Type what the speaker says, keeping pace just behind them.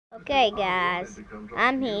Okay guys,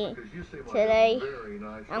 I'm here. Today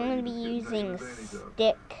I'm going to be using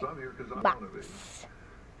stick box.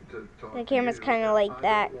 The camera's kind of like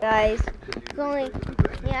that, guys. It's only,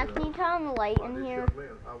 yeah, can you turn on the light in here?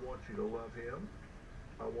 I want you to love him.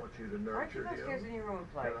 I want you to nurture him. Upstairs in your room,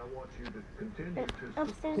 and I want you to continue to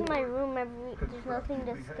upstairs in my room, there's nothing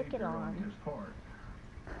to stick it on.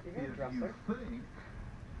 You're in a dresser.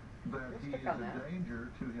 That he is a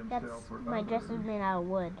danger to himself or my dresser is made out of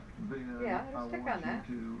wood. Yeah, let's stick on that.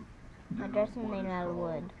 My dresser is made out of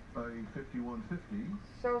wood. A 5150.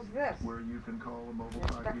 So's this. Where you can call a mobile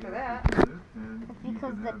Stuck for that.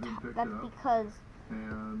 That's because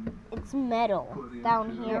it's metal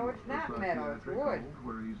down here. No, it's not metal. It's wood.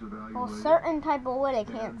 Well, certain type of wood it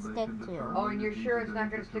can't stick to. Oh, and you're sure it's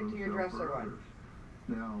not going to stick to your dresser one?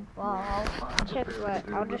 Well, I'll check what.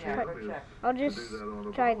 I'll just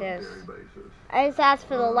try this. I just asked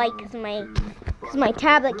for the light because my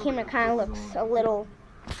tablet camera kind of looks a little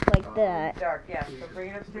like that. Dark, yeah. So bring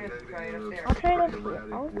it upstairs and try it upstairs. I'll try it up here.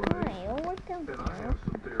 Okay, I'll work down here.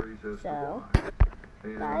 So,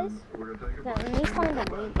 guys, let me find a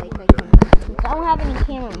way like I can. I don't have any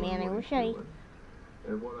cameraman. I wish I.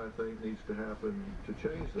 And what I think needs to happen to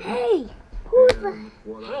change that. Hey! Who's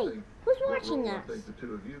watching us?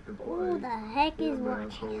 Who the heck is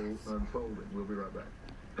watching us? We'll be right back.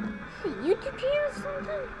 YouTube channel or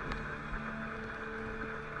something?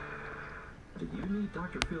 Do you need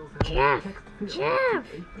Dr. Phil's help? Jeff!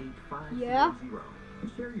 Yeah?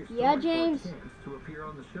 Yeah, James?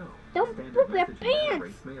 Don't poop your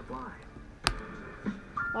pants!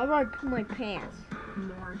 Why would I poop my pants?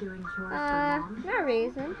 No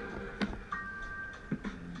reason.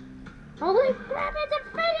 Holy crap, it's a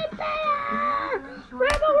Freddy Bear!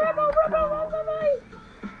 Rebel!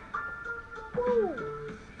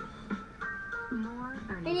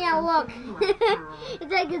 And yeah, look.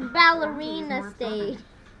 It's like his ballerina stage.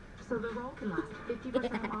 So the roll can last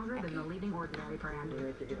 50% longer than the leading ordinary brand. You know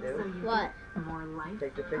what you can do? What? More life.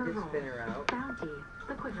 Take the fidget spinner out. Bounty,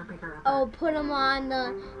 the quicker picker up. Oh, put them on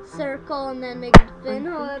the circle and then make it spin.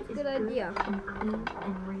 Oh, that's a good idea.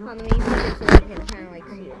 Let me put it so I can kind of like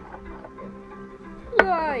see it.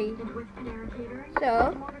 Yay!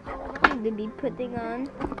 So, I'm going to be putting on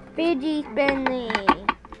fidget spinning.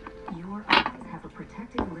 Your eyes have a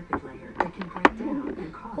protective lipid layer that can break down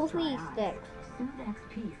and cause dry eyes. Sticks. Soothe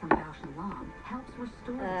XP from Bausch & Lomb helps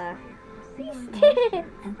restore this layer. Sticks.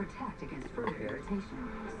 And protect against further irritation.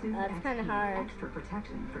 Soothe That's kind of hard. Extra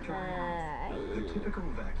protection for dry eyes. The typical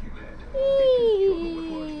vacuum head.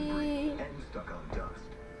 And stuck on dust.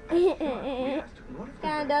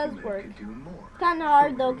 Kind of does work. Kind of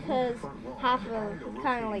hard though, because half of it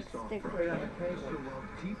kind of like sticks. Put it on the table.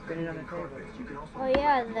 Spin it on the table. Oh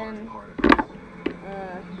yeah, then.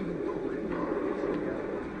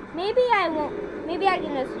 Maybe I won't. Maybe I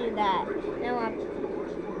can just do that. Now I'm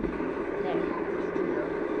there.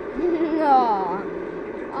 No,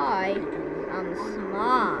 I'm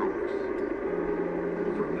smart.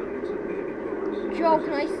 Joe,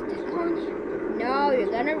 can I stick on you? No, you're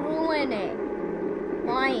gonna ruin it.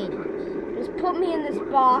 Fine. Just put me in this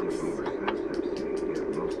box. Does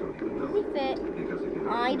he fit?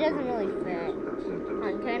 Oh, he doesn't really fit.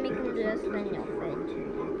 Can I make him do this? Then he'll fit.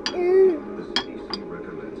 The CDC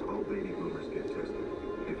recommends all baby boomers get tested.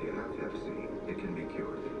 If you have Hep C, it can be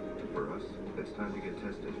cured. For us, it's time to get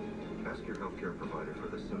tested. Ask your healthcare provider for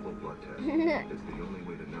the simple blood test. It's the only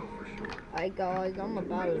way to know for sure. Hi guys, I'm a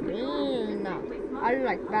ballerina. I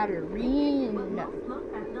like ballerina.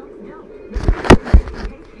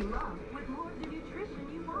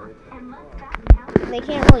 They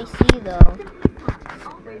can't really see though.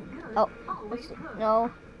 Oh,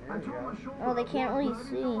 no. Oh, they can't really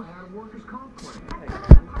see.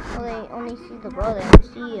 Oh, they only see the bro, they don't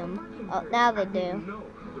see him. Oh, now they do.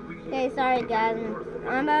 Okay, sorry guys.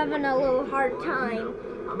 I'm having a little hard time.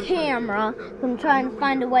 Camera. I'm trying to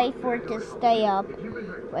find a way for it to stay up.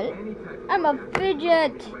 What? I'm a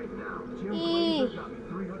fidget. Eee.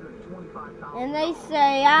 And they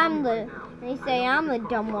say I'm the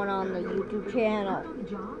dumb one on the YouTube channel.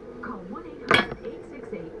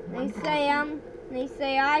 They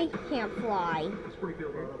say I can't fly.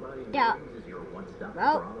 Yeah.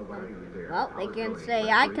 Well, they can say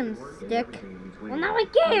I can stick. Well, now I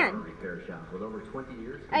can.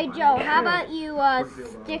 Hey Joe, how about you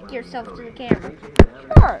stick yourself to the camera?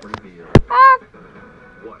 Sure.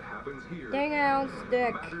 Dang it, I don't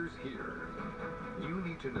stick. You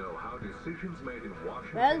need to know how decisions made in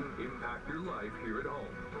Washington impact your life here at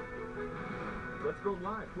home. Let's go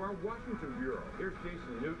live to our Washington Bureau. Here's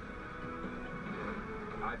Jason Newton.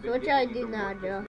 So what should I do now, Joe?